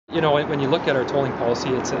You know, when you look at our tolling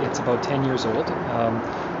policy, it's about 10 years old,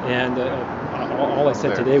 and all I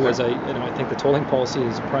said today was I think the tolling policy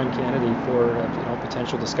is a prime candidate for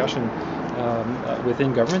potential discussion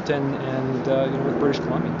within government and with British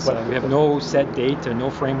Columbians. We have no set date and no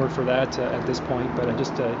framework for that at this point, but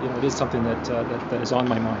it is something that is on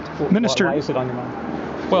my mind. Minister, why is it on your mind?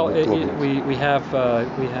 Well, we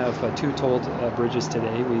have two tolled bridges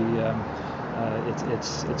today.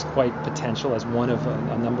 It's quite potential as one of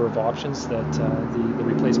a number of options that the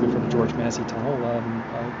replacement for the George Massey tunnel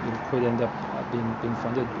could end up being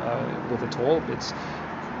funded with a toll. It's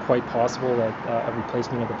quite possible that a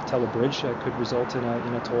replacement of the Pattullo bridge could result in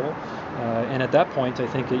a toll, and at that point, I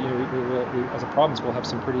think we as a province will have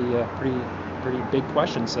some pretty big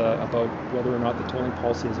questions about whether or not the tolling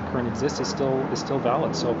policy as it currently exists is still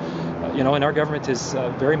valid. So, and our government is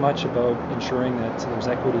very much about ensuring that there's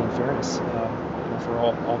equity and fairness for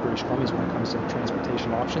all British Columbians when it comes to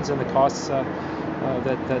transportation options and the costs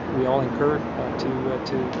that we all incur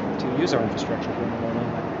to use our infrastructure here in the Lower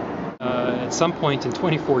Mainland. At some point in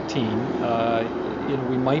 2014,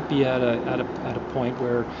 we might be at a point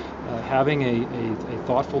where having a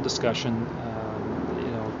thoughtful discussion,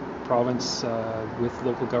 province with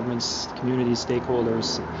local governments, communities,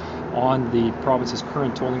 stakeholders on the province's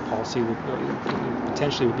current tolling policy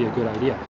potentially would be a good idea.